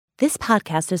This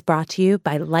podcast is brought to you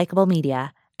by Likeable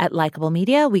Media. At Likeable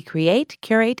Media, we create,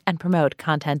 curate, and promote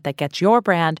content that gets your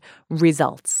brand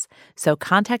results. So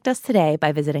contact us today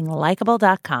by visiting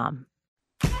Likeable.com.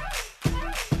 All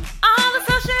the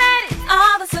social ladies,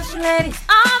 all the social ladies,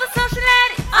 all the social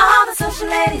ladies, all the social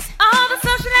ladies, all the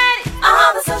social ladies,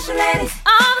 all the social ladies,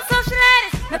 all the social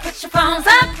ladies. Now put your phones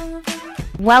up.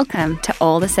 Welcome to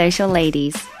All the Social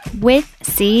Ladies with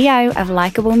CEO of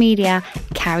Likeable Media,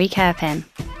 Carrie Kerpen.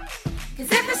 Cause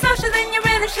if you're social, then you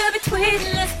really should be tweeting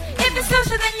this. If you're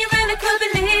social, then you really could be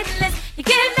leading this. You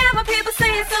get mad when people say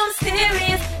it's so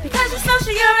mysterious. Because you're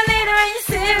social, you're a leader and you're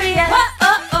serious. Oh,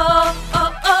 oh, oh,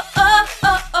 oh, oh, oh, oh,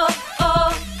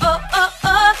 oh, oh,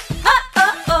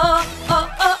 oh,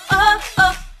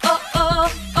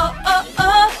 oh,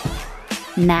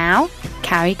 oh, Now,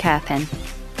 Carrie Kerpen.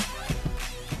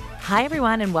 Hi,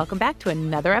 everyone, and welcome back to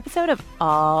another episode of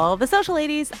All the Social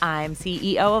Ladies. I'm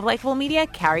CEO of Likeable Media,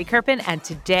 Carrie Kerpen, and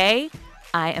today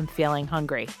I am feeling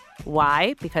hungry.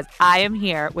 Why? Because I am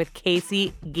here with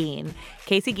Casey Geen.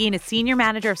 Casey Geen is Senior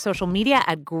Manager of Social Media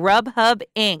at Grubhub,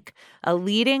 Inc., a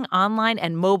leading online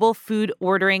and mobile food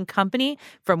ordering company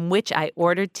from which I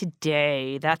ordered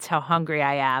today. That's how hungry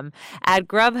I am. At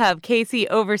Grubhub, Casey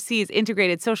oversees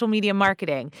integrated social media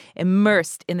marketing.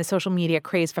 Immersed in the social media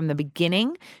craze from the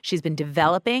beginning, she's been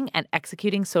developing and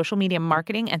executing social media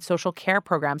marketing and social care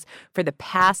programs for the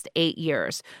past 8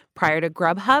 years. Prior to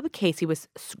Grubhub, Casey was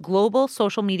Global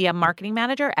Social Media Marketing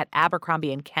Manager at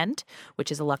Abercrombie & Kent,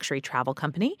 which is a luxury travel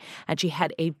company, and she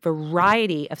had a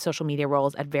variety of social media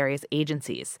roles at various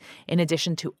agencies. In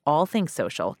addition to all things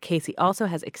social, Casey also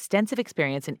has extensive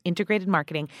experience in integrated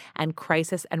marketing and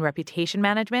crisis and reputation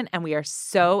management, and we are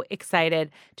so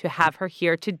excited to have her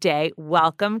here today.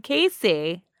 Welcome,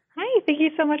 Casey. Hi, thank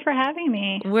you so much for having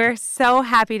me. We're so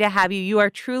happy to have you. You are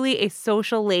truly a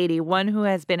social lady, one who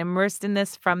has been immersed in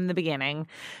this from the beginning.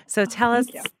 So tell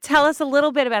us a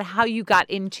little bit about how you got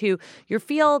into your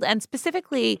field and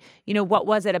specifically, what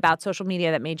was it about social media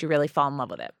that made you really fall in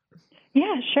love with it?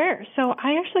 Yeah, sure. So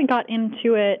I actually got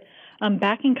into it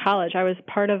back in college. I was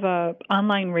part of a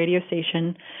online radio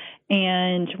station,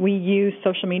 and we used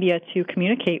social media to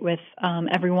communicate with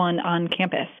everyone on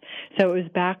campus. So it was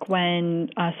back when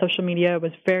social media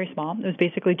was very small. It was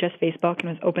basically just Facebook and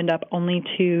was opened up only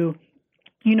to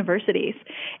universities.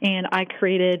 And I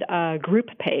created a group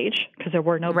page because there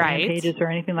were no brand pages or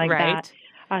anything like that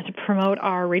to promote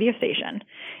our radio station.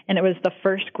 And it was the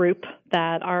first group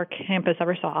that our campus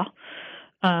ever saw.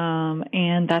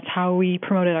 And that's how we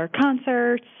promoted our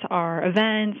concerts, our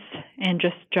events, and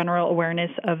just general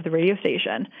awareness of the radio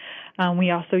station.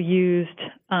 We also used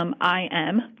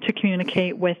IM to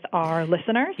communicate with our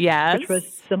listeners, which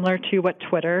was similar to what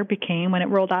Twitter became when it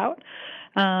rolled out.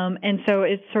 And so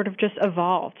it sort of just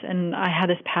evolved, and I had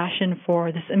this passion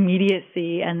for this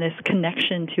immediacy and this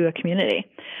connection to a community.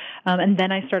 And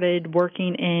then I started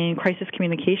working in crisis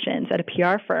communications at a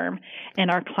PR firm,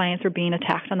 and our clients were being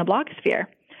attacked on the blogosphere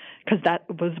because that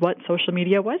was what social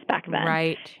media was back then.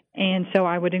 Right. And so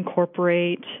I would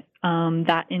incorporate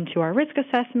that into our risk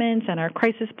assessments and our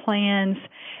crisis plans,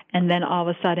 and then all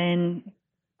of a sudden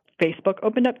Facebook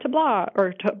opened up to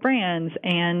brands,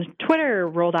 and Twitter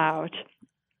rolled out.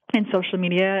 And social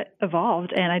media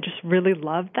evolved, and I just really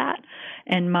loved that.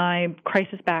 And my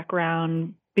crisis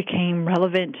background became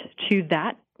relevant to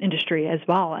that industry as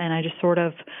well. And I just sort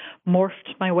of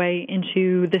morphed my way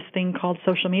into this thing called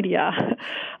social media.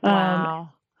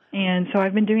 Wow. And so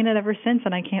I've been doing it ever since,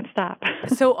 and I can't stop.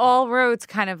 So all roads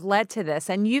kind of led to this,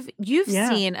 and you've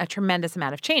seen a tremendous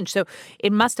amount of change. So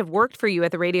it must have worked for you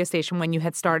at the radio station when you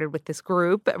had started with this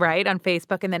group, right, on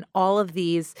Facebook, and then all of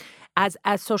these, as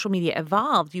social media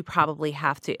evolved, you probably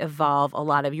have to evolve a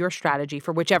lot of your strategy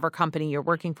for whichever company you're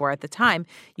working for at the time.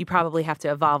 You probably have to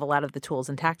evolve a lot of the tools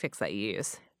and tactics that you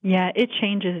use. Yeah, it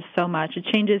changes so much. It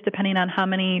changes depending on how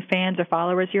many fans or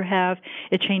followers you have.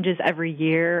 It changes every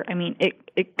year. I mean,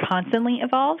 it constantly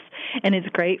evolves, and it's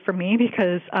great for me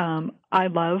because I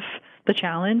love the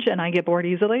challenge and I get bored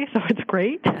easily, so it's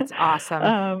great. That's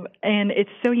awesome. And it's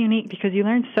so unique because you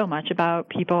learn so much about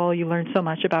people. You learn so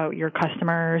much about your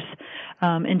customers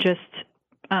and just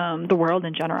the world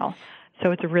in general. So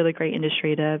it's a really great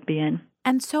industry to be in.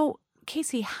 And so,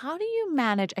 Casey, how do you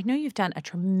manage? I know you've done a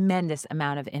tremendous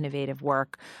amount of innovative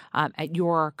work at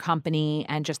your company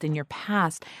and just in your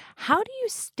past. How do you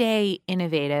stay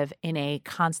innovative in a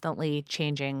constantly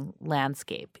changing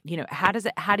landscape? How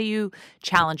do you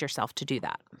challenge yourself to do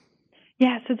that?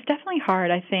 Yeah, so it's definitely hard,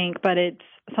 I think, but it's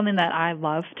something that I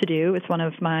love to do. It's one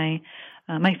of my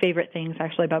favorite things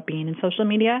actually about being in social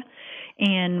media.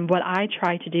 And what I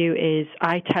try to do is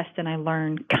I test and I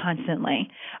learn constantly.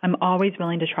 I'm always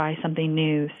willing to try something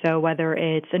new. So whether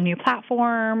it's a new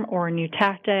platform or a new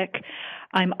tactic,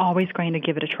 I'm always going to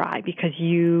give it a try because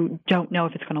you don't know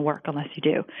if it's going to work unless you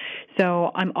do.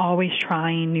 So I'm always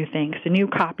trying new things, so new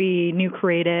copy, new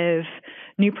creative,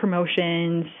 new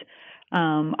promotions.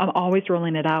 I'm always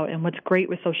rolling it out. And what's great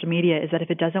with social media is that if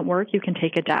it doesn't work, you can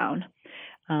take it down.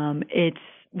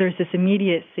 There's this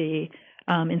immediacy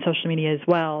in social media as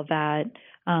well that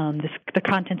the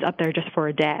content's up there just for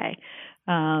a day,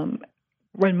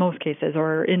 or in most cases,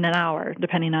 or in an hour,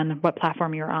 depending on what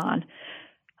platform you're on.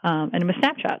 And with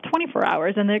Snapchat, 24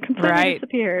 hours, and then it completely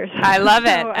disappears. I love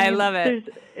it. I love it.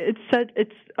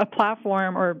 It's a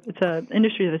platform, or it's an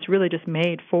industry that's really just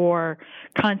made for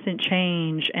constant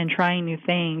change and trying new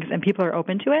things, and people are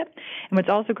open to it. And what's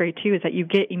also great, too, is that you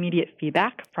get immediate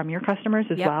feedback from your customers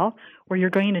as well, where you're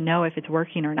going to know if it's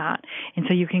working or not. And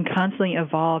so you can constantly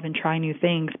evolve and try new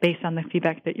things based on the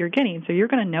feedback that you're getting. So you're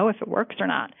going to know if it works or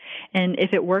not. And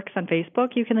if it works on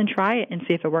Facebook, you can then try it and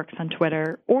see if it works on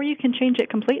Twitter, or you can change it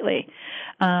completely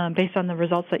based on the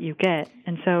results that you get.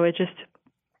 And so it's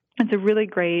a really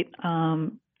great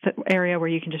area where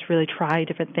you can just really try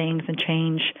different things and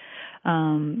change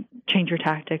your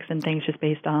tactics and things just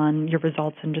based on your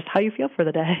results and just how you feel for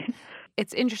the day.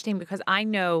 It's interesting because I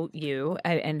know you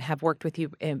and have worked with you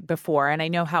before, and I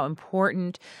know how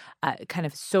important kind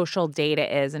of social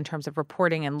data is in terms of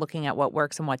reporting and looking at what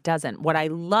works and what doesn't. What I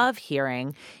love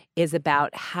hearing is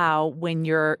about how when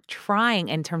you're trying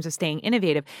in terms of staying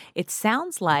innovative, it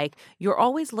sounds like you're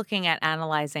always looking at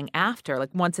analyzing after,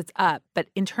 like once it's up. But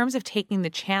in terms of taking the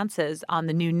chances on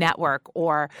the new network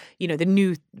or, the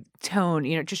new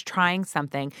tone, just trying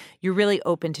something, you're really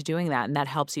open to doing that, and that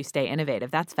helps you stay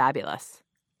innovative. That's fabulous.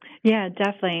 Yeah,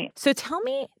 definitely. So tell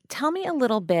me a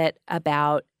little bit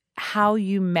about how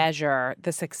you measure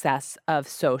the success of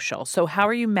social. So how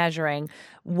are you measuring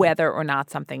whether or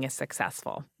not something is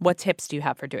successful? What tips do you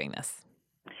have for doing this?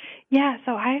 Yeah,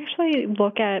 so I actually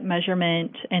look at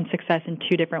measurement and success in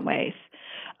two different ways.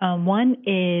 One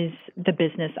is the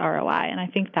business ROI, and I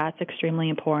think that's extremely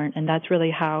important, and that's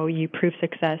really how you prove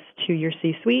success to your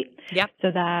C-suite. Yep.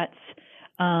 So that's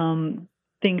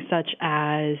things such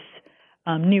as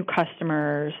new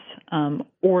customers,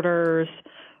 orders,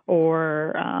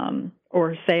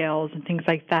 or sales and things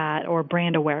like that, or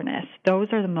brand awareness. Those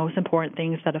are the most important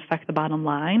things that affect the bottom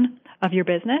line of your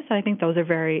business. I think those are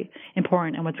very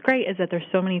important. And what's great is that there's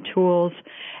so many tools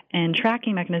and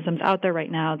tracking mechanisms out there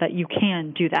right now that you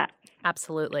can do that.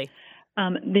 Absolutely.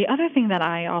 The other thing that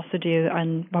I also do,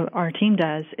 and what our team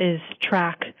does, is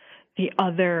track the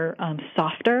other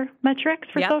softer metrics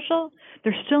for social.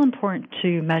 They're still important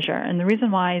to measure. And the reason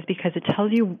why is because it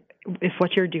tells you if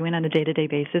what you're doing on a day-to-day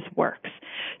basis works.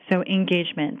 So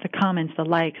engagement, the comments, the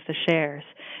likes, the shares,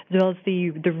 as well as the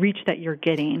reach that you're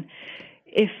getting.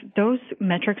 If those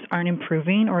metrics aren't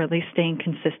improving or at least staying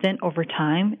consistent over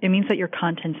time, it means that your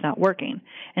content's not working.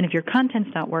 And if your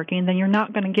content's not working, then you're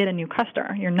not going to get a new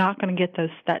customer. You're not going to get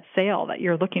that sale that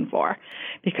you're looking for.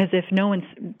 Because if no one's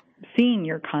seeing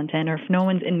your content or if no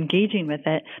one's engaging with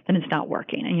it, then it's not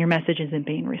working and your message isn't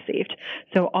being received.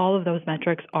 So all of those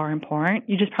metrics are important.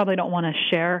 You just probably don't want to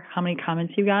share how many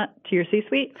comments you got to your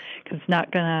C-suite because it's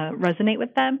not going to resonate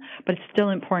with them, but it's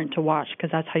still important to watch because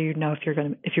that's how you know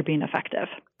if you're being effective.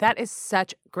 That is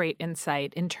such great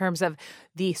insight in terms of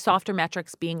the softer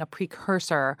metrics being a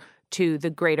precursor to the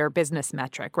greater business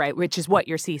metric, right? Which is what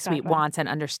your C-suite wants and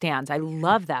understands. I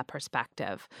love that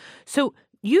perspective. So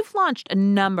you've launched a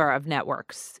number of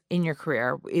networks in your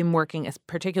career, in working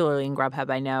particularly in Grubhub,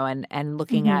 I know, and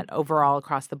looking at overall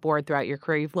across the board throughout your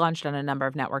career. You've launched on a number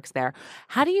of networks there.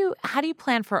 How do you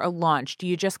plan for a launch? Do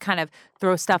you just kind of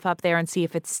throw stuff up there and see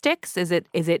if it sticks? Is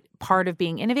it part of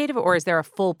being innovative, or is there a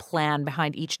full plan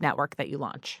behind each network that you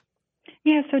launch?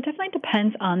 Yeah, so it definitely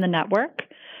depends on the network.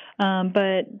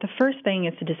 But the first thing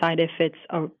is to decide if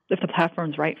the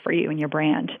platform's right for you and your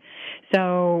brand.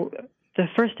 So the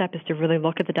first step is to really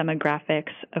look at the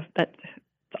demographics that's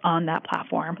on that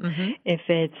platform. If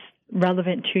it's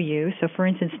relevant to you. So, for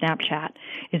instance, Snapchat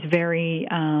is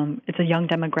it's a young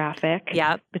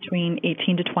demographic between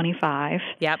 18 to 25.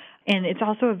 Yep. And it's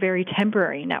also a very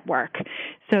temporary network.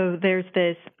 So there's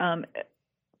this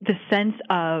the sense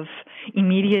of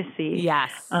immediacy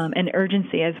and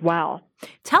urgency as well.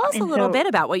 Tell us a little bit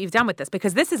about what you've done with this,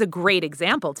 because this is a great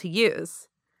example to use.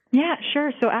 Yeah,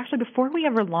 sure. So actually, before we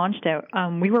ever launched it,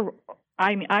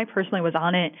 I personally was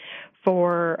on it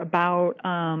for about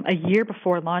a year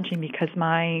before launching because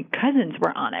my cousins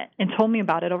were on it and told me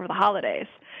about it over the holidays.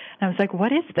 And I was like,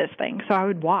 what is this thing? So I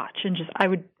would watch and I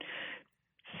would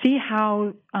see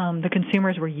how the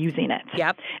consumers were using it.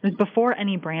 Yep. It was before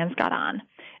any brands got on.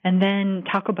 And then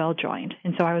Taco Bell joined.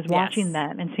 And so I was watching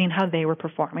them and seeing how they were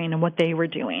performing and what they were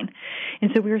doing.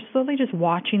 And so we were slowly just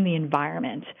watching the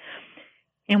environment.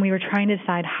 And we were trying to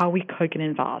decide how we could get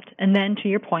involved. And then, to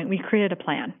your point, we created a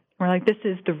plan. We're like, this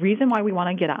is the reason why we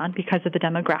want to get on because of the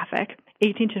demographic,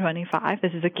 18 to 25.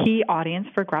 This is a key audience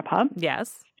for Grubhub.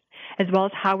 Yes. As well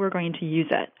as how we're going to use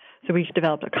it. So we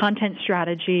developed a content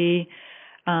strategy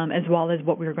as well as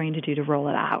what we were going to do to roll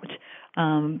it out.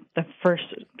 The first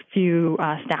few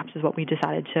snaps is what we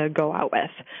decided to go out with.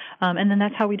 And then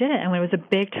that's how we did it. And it was a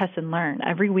big test and learn.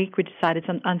 Every week we decided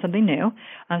on something new.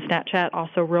 Snapchat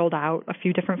also rolled out a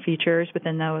few different features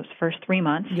within those first 3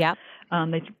 months. Yep.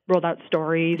 They rolled out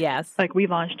stories. Yes. Like we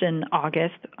launched in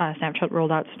August. Snapchat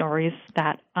rolled out stories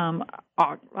that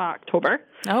October.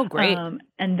 Oh, great.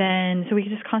 And then, so we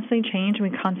just constantly changed and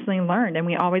we constantly learned. And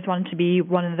we always wanted to be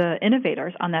one of the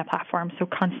innovators on that platform. So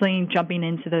constantly jumping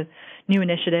into the new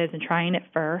initiatives and trying it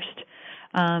first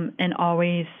and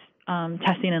always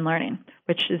testing and learning,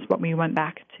 which is what we went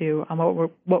back to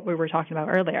what we were talking about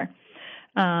earlier.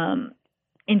 And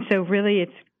so really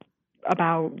it's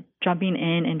about jumping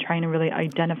in and trying to really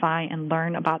identify and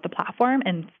learn about the platform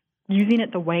and using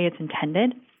it the way it's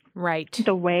intended. Right.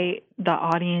 The way the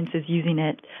audience is using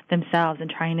it themselves and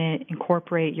trying to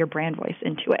incorporate your brand voice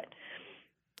into it.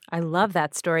 I love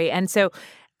that story. And so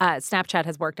Snapchat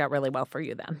has worked out really well for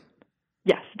you then.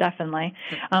 Yes, definitely.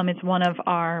 It's one of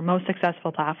our most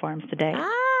successful platforms today.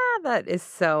 That is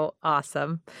so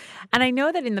awesome. And I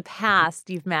know that in the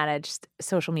past you've managed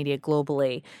social media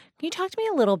globally. Can you talk to me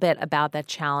a little bit about that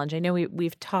challenge? I know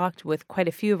we've talked with quite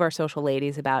a few of our social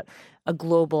ladies about a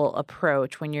global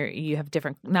approach when you have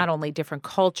different, not only different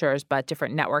cultures, but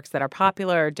different networks that are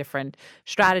popular, different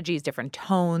strategies, different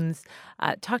tones.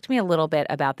 Talk to me a little bit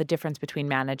about the difference between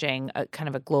managing a kind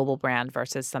of a global brand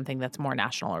versus something that's more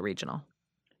national or regional.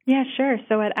 Yeah, sure.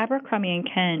 So at Abercrombie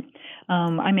 & Kent,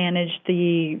 I managed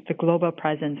the global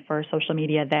presence for social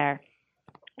media there.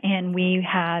 And we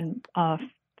had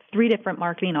 3 different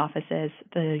marketing offices,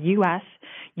 the U.S.,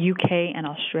 U.K., and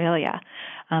Australia.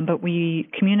 But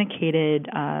we communicated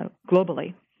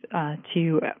globally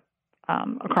to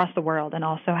across the world and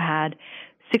also had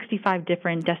 65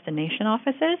 different destination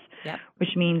offices, yep. Which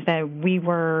means that we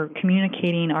were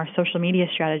communicating our social media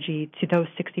strategy to those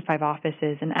 65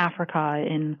 offices in Africa,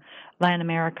 in Latin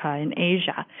America, in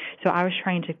Asia. So I was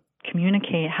trying to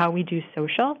communicate how we do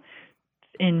social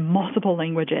in multiple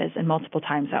languages and multiple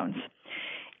time zones.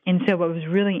 And so what was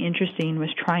really interesting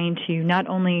was trying to not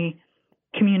only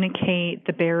communicate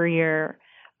the barrier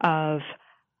of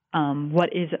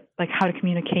what is, like how to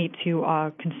communicate to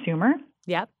a consumer.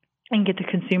 Yep. And get the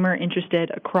consumer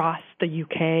interested across the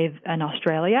UK and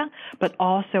Australia, but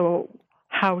also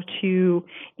how to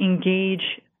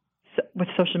engage with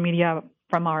social media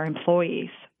from our employees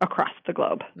across the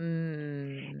globe.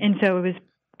 And so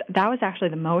that was actually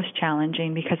the most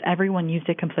challenging because everyone used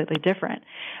it completely different.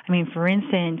 I mean, for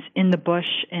instance, in the bush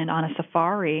and on a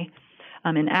safari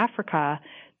in Africa,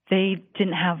 they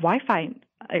didn't have Wi-Fi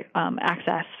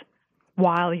access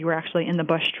while you were actually in the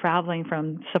bush traveling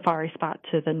from safari spot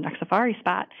to the next safari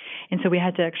spot. And so we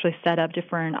had to actually set up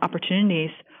different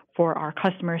opportunities for our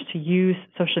customers to use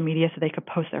social media so they could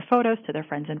post their photos to their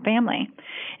friends and family.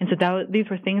 And so these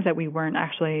were things that we weren't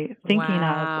actually thinking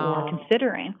of or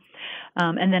considering.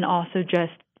 And then also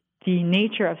just the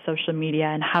nature of social media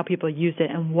and how people use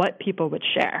it and what people would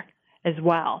share as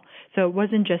well. So it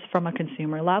wasn't just from a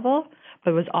consumer level,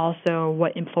 but it was also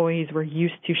what employees were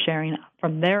used to sharing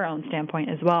from their own standpoint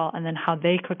as well, and then how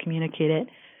they could communicate it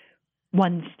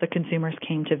once the consumers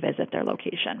came to visit their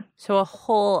location. So a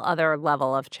whole other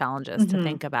level of challenges to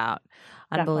think about.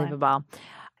 Unbelievable. Definitely.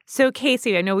 So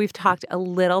Casey, I know we've talked a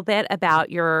little bit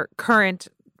about your current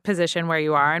position where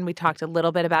you are, and we talked a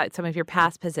little bit about some of your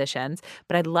past positions,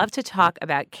 but I'd love to talk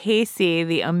about Casey,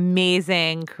 the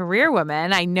amazing career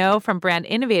woman. I know from Brand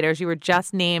Innovators, you were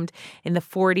just named in the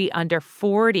 40 under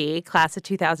 40 class of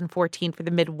 2014 for the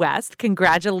Midwest.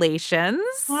 Congratulations.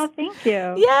 Well, thank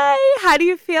you. Yay. How do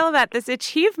you feel about this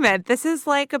achievement? This is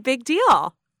like a big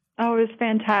deal. Oh, it was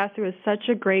fantastic. It was such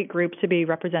a great group to be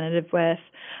representative with.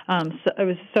 So it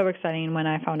was so exciting when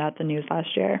I found out the news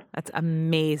last year. That's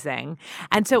amazing.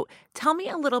 And so tell me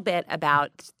a little bit about,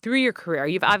 through your career,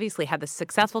 you've obviously had this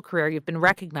successful career. You've been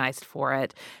recognized for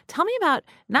it. Tell me about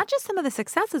not just some of the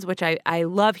successes, which I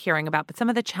love hearing about, but some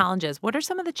of the challenges. What are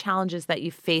some of the challenges that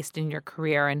you faced in your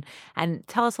career? And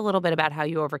tell us a little bit about how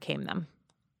you overcame them.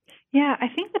 Yeah, I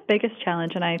think the biggest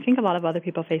challenge, and I think a lot of other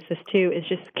people face this too, is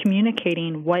just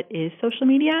communicating what is social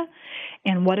media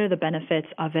and what are the benefits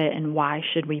of it and why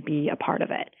should we be a part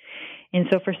of it. And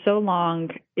so for so long,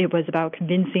 it was about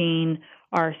convincing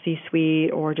our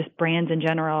C-suite or just brands in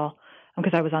general,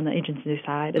 because I was on the agency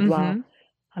side as well.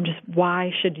 Just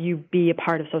why should you be a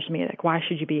part of social media? Like, why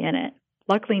should you be in it?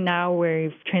 Luckily now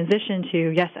we've transitioned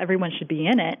to, yes, everyone should be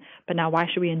in it, but now why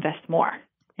should we invest more?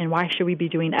 And why should we be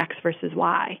doing X versus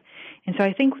Y? And so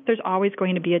I think there's always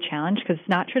going to be a challenge because it's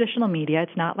not traditional media.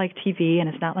 It's not like TV and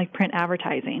it's not like print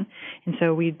advertising. And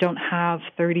so we don't have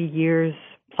 30 years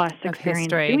plus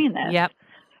experience doing this. Yep.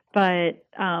 But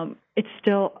it's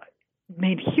still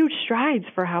made huge strides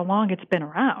for how long it's been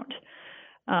around.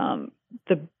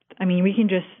 We can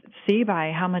just see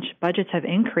by how much budgets have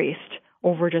increased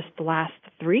over just the last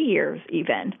 3 years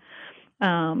even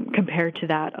compared to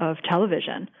that of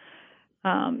television.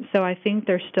 So I think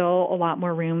there's still a lot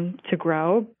more room to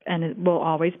grow, and it will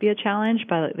always be a challenge,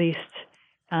 but at least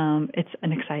it's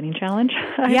an exciting challenge.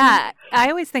 Yeah, I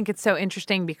always think it's so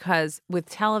interesting because with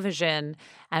television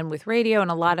and with radio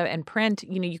and print,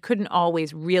 you couldn't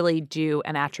always really do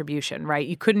an attribution, right?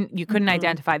 You couldn't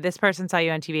identify this person saw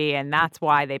you on TV and that's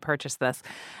why they purchased this.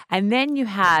 And then you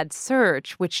had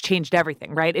search, which changed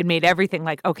everything, right? It made everything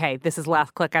like, okay, this is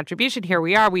last click attribution. Here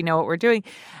we are. We know what we're doing.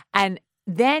 And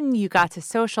then you got to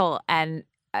social, and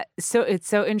so it's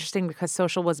so interesting because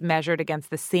social was measured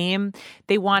against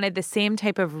they wanted the same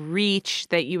type of reach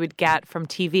that you would get from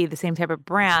TV, the same type of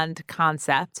brand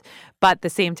concept, but the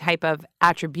same type of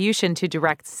attribution to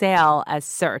direct sale as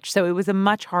search. So it was a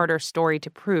much harder story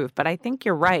to prove. But I think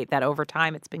you're right that over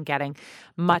time it's been getting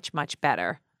much, much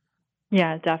better.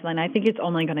 Yeah, definitely. And I think it's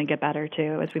only going to get better,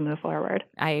 too, as we move forward.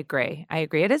 I agree.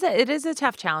 It is a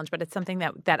tough challenge, but it's something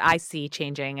that I see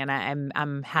changing, and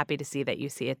I'm happy to see that you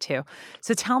see it, too.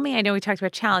 So tell me, I know we talked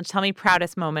about challenge. Tell me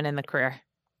proudest moment in the career.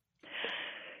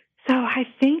 So I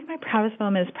think my proudest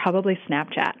moment is probably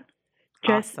Snapchat.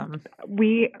 Awesome.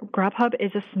 Grubhub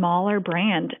is a smaller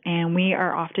brand, and we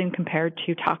are often compared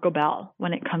to Taco Bell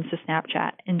when it comes to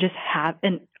Snapchat, and just have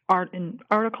an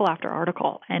article after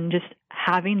article, and just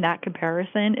having that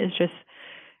comparison is just,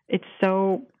 it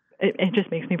just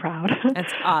makes me proud.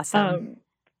 That's awesome.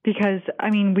 Because,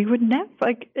 we would never,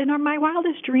 my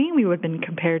wildest dream, we would have been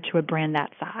compared to a brand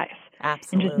that size.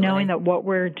 Absolutely. And just knowing that what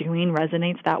we're doing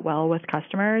resonates that well with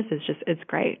customers it's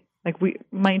great.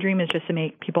 My dream is just to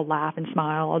make people laugh and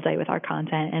smile all day with our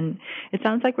content, and it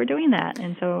sounds like we're doing that,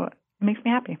 and so it makes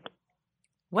me happy.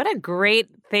 What a great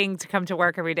thing to come to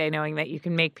work every day knowing that you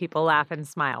can make people laugh and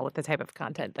smile with the type of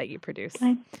content that you produce.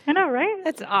 I know, right?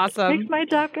 That's awesome. Makes my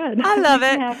job good. I love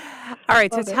it. All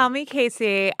right, so tell me,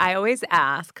 Casey, I always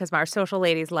ask because our social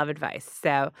ladies love advice.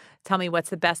 So tell me, what's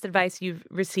the best advice you've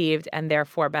received and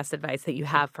therefore best advice that you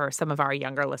have for some of our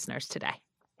younger listeners today?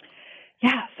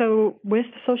 Yeah, so with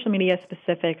social media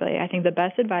specifically, I think the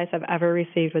best advice I've ever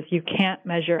received was you can't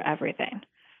measure everything.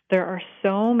 There are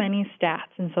so many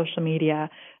stats in social media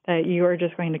that you are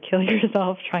just going to kill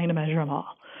yourself trying to measure them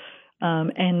all.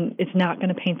 And it's not going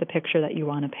to paint the picture that you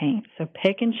want to paint. So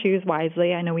pick and choose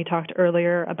wisely. I know we talked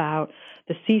earlier about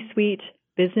the C-suite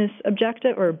business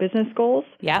objective or business goals.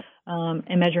 Yep.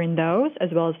 And measuring those, as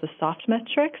well as the soft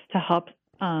metrics to help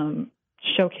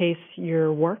showcase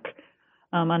your work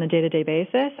on a day-to-day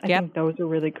basis. I think those are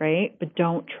really great, but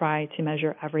don't try to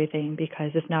measure everything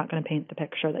because it's not going to paint the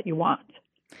picture that you want.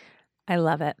 I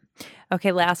love it.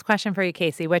 Okay, last question for you,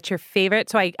 Casey. What's your favorite?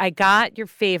 So I got your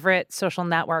favorite social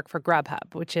network for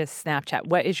Grubhub, which is Snapchat.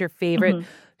 What is your favorite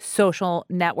social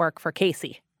network for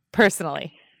Casey,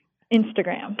 personally?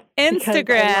 Instagram. Instagram. Because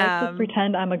I like to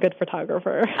pretend I'm a good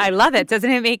photographer. I love it.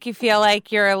 Doesn't it make you feel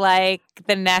like you're like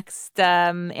the next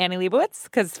Annie Leibovitz?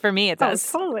 Because for me, it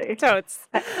does. Oh, totally. Totes.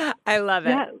 I love it.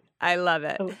 Yeah. I love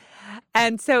it. Oh.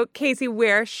 And so, Casey,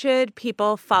 where should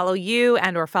people follow you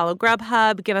and or follow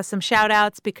Grubhub? Give us some shout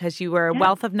outs because you were a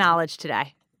wealth of knowledge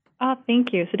today. Oh,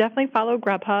 thank you. So definitely follow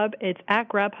Grubhub. It's at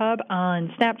Grubhub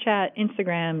on Snapchat,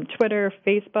 Instagram, Twitter,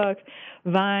 Facebook,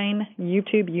 Vine,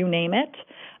 YouTube, you name it.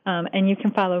 And you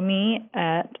can follow me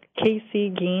at Casey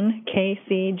Geen,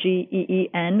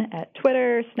 Kcgeen, at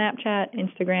Twitter, Snapchat,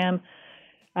 Instagram,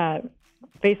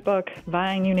 Facebook,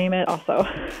 Vine, you name it also.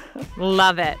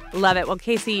 Love it. Love it. Well,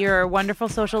 Casey, you're a wonderful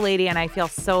social lady, and I feel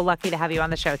so lucky to have you on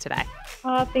the show today.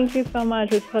 Oh, thank you so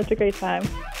much. It was such a great time.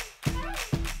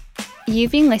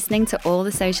 You've been listening to All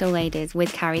the Social Ladies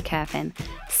with Carrie Kerpen,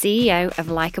 CEO of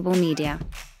Likeable Media.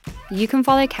 You can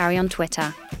follow Carrie on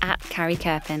Twitter at Carrie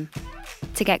Kerpen.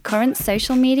 To get current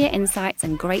social media insights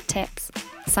and great tips,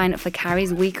 sign up for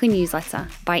Carrie's weekly newsletter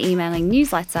by emailing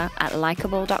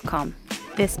newsletter@likeable.com.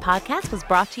 This podcast was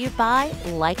brought to you by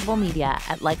Likeable Media.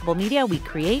 At Likeable Media, we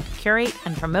create, curate,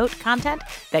 and promote content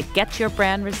that gets your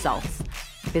brand results.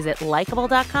 Visit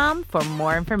Likeable.com for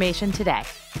more information today.